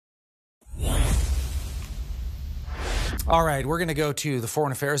All right, we're going to go to the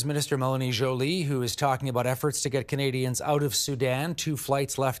Foreign Affairs Minister Melanie Joly, who is talking about efforts to get Canadians out of Sudan. 2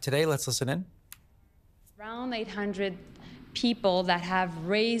 flights left today. Let's listen in. Around 800 people that have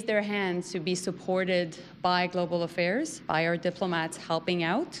raised their hands to be supported by Global Affairs, by our diplomats helping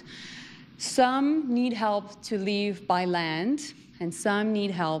out. Some need help to leave by land, and some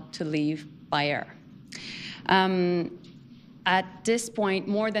need help to leave by air. At this point,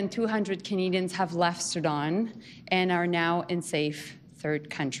 more than 200 Canadians have left Sudan and are now in safe third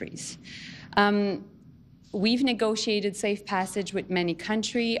countries. We've negotiated safe passage with many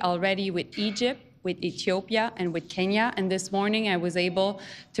countries already, with Egypt, with Ethiopia, and with Kenya. And this morning, I was able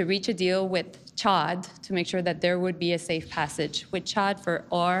to reach a deal with Chad to make sure that there would be a safe passage with Chad for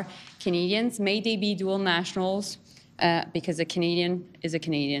our Canadians. May they be dual nationals, because a Canadian is a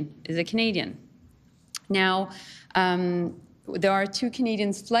Canadian is a Canadian. Now, there are 2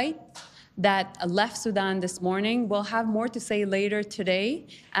 Canadian flights that left Sudan this morning. We'll have more to say later today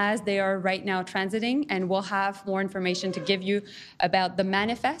as they are right now transiting, and we'll have more information to give you about the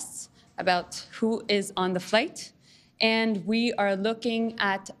manifests, about who is on the flight. And we are looking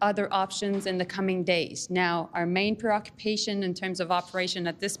at other options in the coming days. Now, our main preoccupation in terms of operation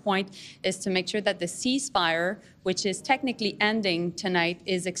at this point is to make sure that the ceasefire, which is technically ending tonight,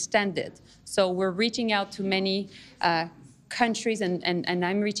 is extended. So we're reaching out to many countries, and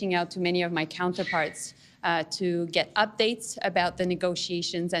I'm reaching out to many of my counterparts to get updates about the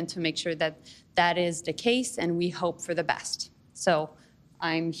negotiations and to make sure that that is the case, and we hope for the best. So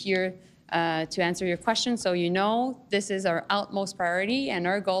I'm here to answer your question. So you know, this is our utmost priority, and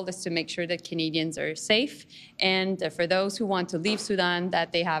our goal is to make sure that Canadians are safe, and for those who want to leave Sudan,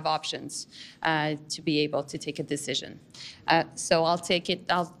 that they have options to be able to take a decision. So I'll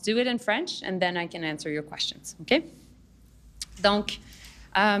do it in French, and then I can answer your questions, okay? Donc,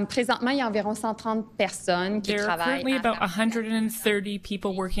 présentement, il y a environ 130 personnes qui There are currently about 130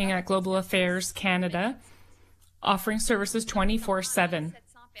 people working at Global Affairs Canada, offering services 24/7.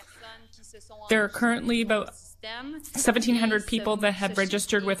 There are currently about 1,700 people that have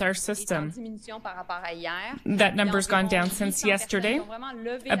registered with our system. That number's gone down since yesterday.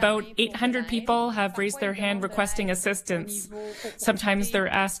 About 800 people have raised their hand requesting assistance. Sometimes they're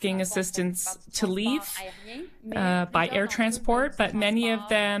asking assistance to leave by air transport, but many of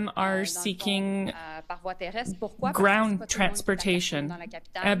them are seeking ground transportation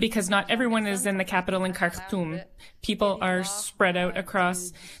because not everyone is in the capital in Khartoum. People are spread out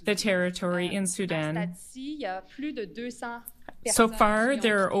across the territory in Sudan. So far,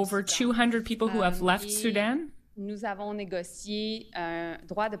 there are over 200 people who have left Sudan.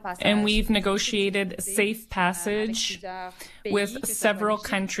 And we've negotiated safe passage with several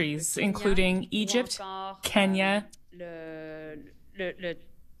countries, including Egypt, Kenya.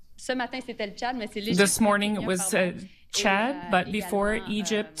 This morning it was Chad, but before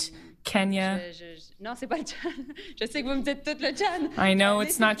Egypt, Kenya. I know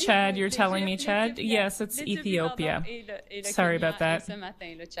it's not Chad. You're telling me Chad? Yes, it's Ethiopia. Sorry about that.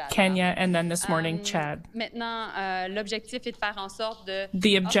 Kenya, and then this morning, Chad.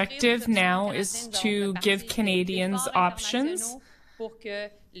 The objective now is to give Canadians options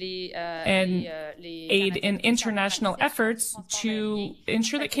and aid in international efforts to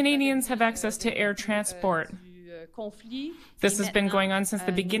ensure that Canadians have access to air transport. This has been going on since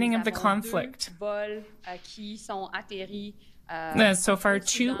the beginning of the conflict. So far,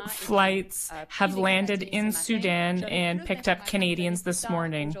 2 flights have landed in Sudan and picked up Canadians this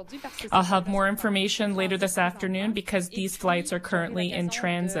morning. I'll have more information later this afternoon because these flights are currently in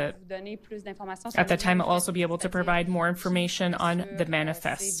transit. At that time, I'll also be able to provide more information on the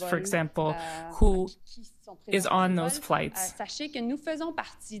manifests, for example, who is on those flights.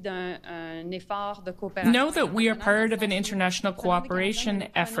 Know that we are part of an international cooperation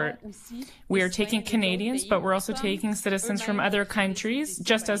effort. We are taking Canadians, but we're also taking citizens from other countries,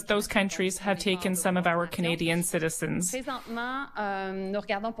 just as those countries have taken some of our Canadian citizens.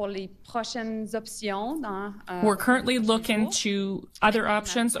 We're currently looking to other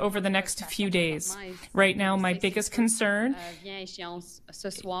options over the next few days. Right now, my biggest concern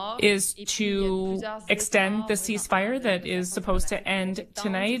is to extend the ceasefire that is supposed to end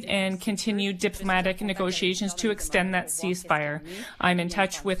tonight and continue diplomatic negotiations to extend that ceasefire. I'm in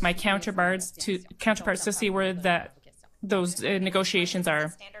touch with my counterparts to see where those negotiations are.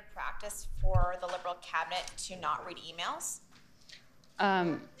 Standard practice for the Liberal cabinet to not read emails?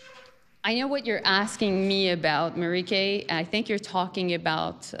 I know what you're asking me about, Marieke. I think you're talking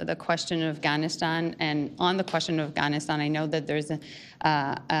about the question of Afghanistan. And on the question of Afghanistan, I know that there's an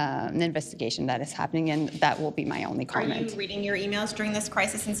investigation that is happening, and that will be my only comment. Are you reading your emails during this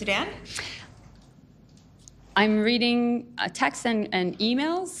crisis in Sudan? I'm reading texts and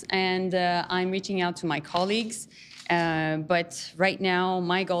emails, and I'm reaching out to my colleagues. But right now,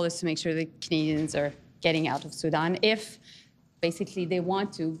 my goal is to make sure that Canadians are getting out of Sudan. If basically they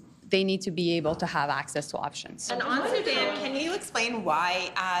want to, they need to be able to have access to options. And on Sudan, can you explain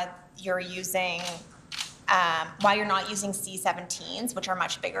why you're not using C-17s, which are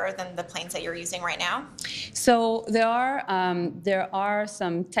much bigger than the planes that you're using right now? So there are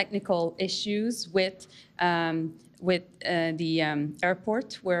some technical issues with the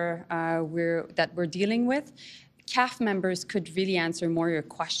airport that we're dealing with. CAF members could really answer more of your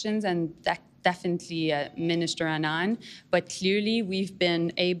questions, and definitely Minister Annan, but clearly we've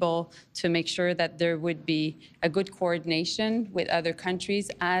been able to make sure that there would be a good coordination with other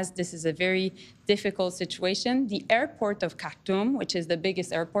countries, as this is a very difficult situation. The airport of Khartoum, which is the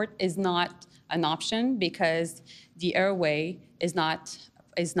biggest airport, is not an option because the airway is not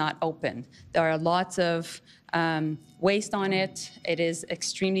open. There are lots of waste on it. It is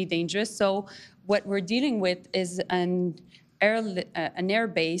extremely dangerous. So what we're dealing with is an air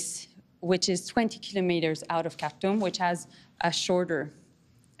base which is 20 kilometers out of Khartoum, which has a shorter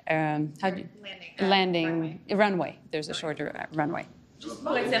runway. There's a shorter runway. Juste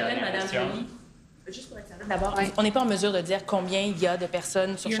pour être d'abord, on n'est pas en mesure de dire combien il y a de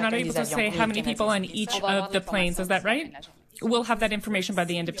personnes sur You're not chacun able des to say avions. how many people on each of the planes, is that right? We'll have that information by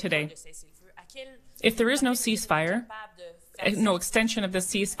the end of today. If there is no ceasefire, no extension of the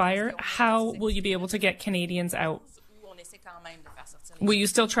ceasefire, how will you be able to get Canadians out? Will you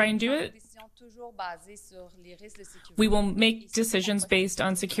still try and do it? We will make decisions based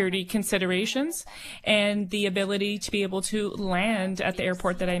on security considerations and the ability to be able to land at the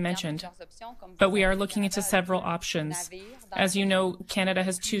airport that I mentioned. But we are looking into several options. As you know, Canada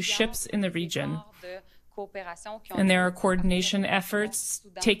has 2 ships in the region, and there are coordination efforts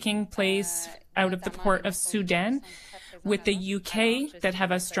taking place out of the port of Sudan with the UK that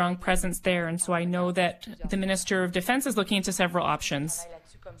have a strong presence there. And so I know that the Minister of Defense is looking into several options.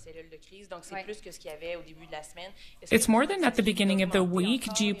 It's more than at the beginning of the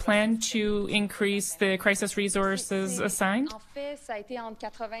week. Do you plan to increase the crisis resources assigned?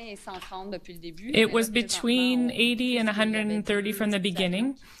 It was between 80 and 130 from the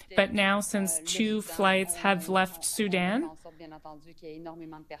beginning, but now since 2 flights have left Sudan,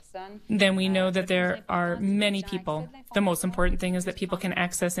 then we know that there are many people. The most important thing is that people can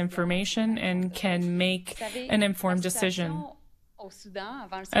access information and can make an informed decision.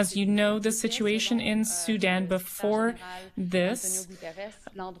 As you know, the situation in Sudan before this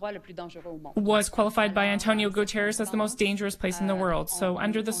was qualified by Antonio Guterres as the most dangerous place in the world. So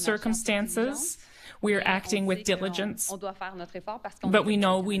under the circumstances, we are acting with diligence, but we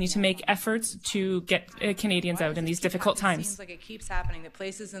know we need to make efforts to get Canadians out in these difficult times. It seems like it keeps happening, that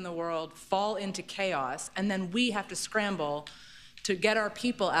places in the world fall into chaos, and then we have to scramble to get our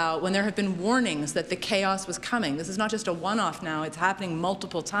people out when there have been warnings that the chaos was coming. This is not just a one-off now, it's happening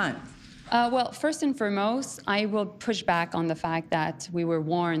multiple times. Well, first and foremost, I will push back on the fact that we were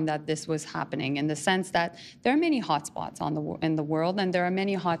warned that this was happening, in the sense that there are many hotspots in the world, and there are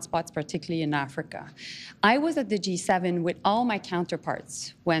many hotspots, particularly in Africa. I was at the G7 with all my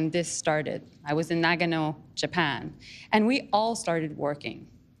counterparts when this started. I was in Nagano, Japan, and we all started working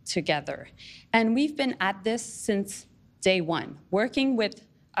together. And we've been at this since day one, working with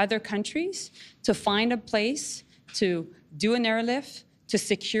other countries to find a place, to do an airlift, to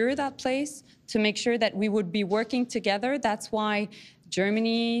secure that place, to make sure that we would be working together. That's why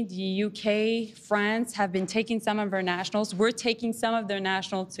Germany, the UK, France have been taking some of our nationals. We're taking some of their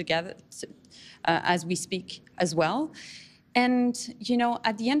nationals together as we speak as well. And, you know,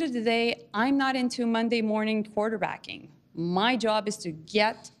 at the end of the day, I'm not into Monday morning quarterbacking. My job is to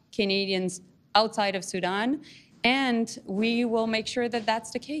get Canadians outside of Sudan, and we will make sure that that's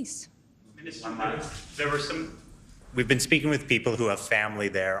the case. Minister, we've been speaking with people who have family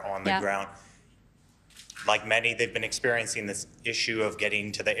there on the ground. Like many, they've been experiencing this issue of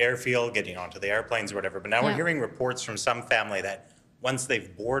getting to the airfield, getting onto the airplanes or whatever. But now we're hearing reports from some family that once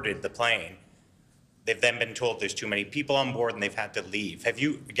they've boarded the plane, they've then been told there's too many people on board and they've had to leave.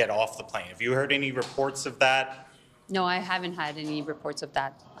 Get off the plane. Have you heard any reports of that? No, I haven't had any reports of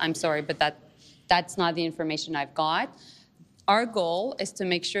that. I'm sorry, but that's not the information I've got. Our goal is to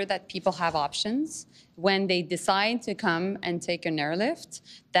make sure that people have options when they decide to come and take an airlift,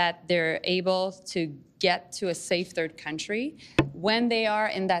 that they're able to get to a safe third country. When they are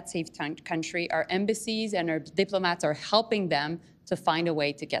in that safe country, our embassies and our diplomats are helping them to find a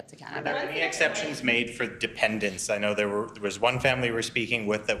way to get to Canada. Are there any exceptions made for dependents? I know there was one family we were speaking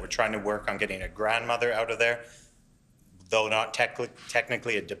with that were trying to work on getting a grandmother out of there, though not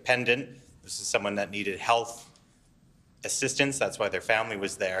technically a dependent. This is someone that needed health assistance. That's why their family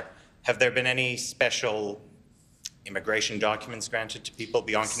was there. Have there been any special immigration documents granted to people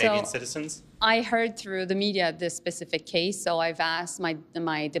beyond Canadian citizens? I heard through the media this specific case, so I've asked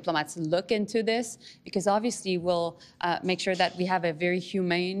my diplomats to look into this, because obviously we'll make sure that we have a very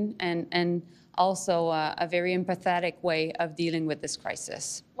humane and also a very empathetic way of dealing with this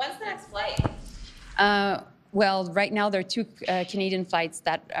crisis. When's the next flight? Well, right now there are two Canadian flights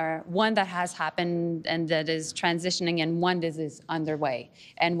that are, one that has happened and that is transitioning, and one that is underway.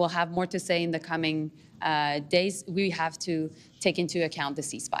 And we'll have more to say in the coming days. We have to take into account the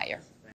ceasefire.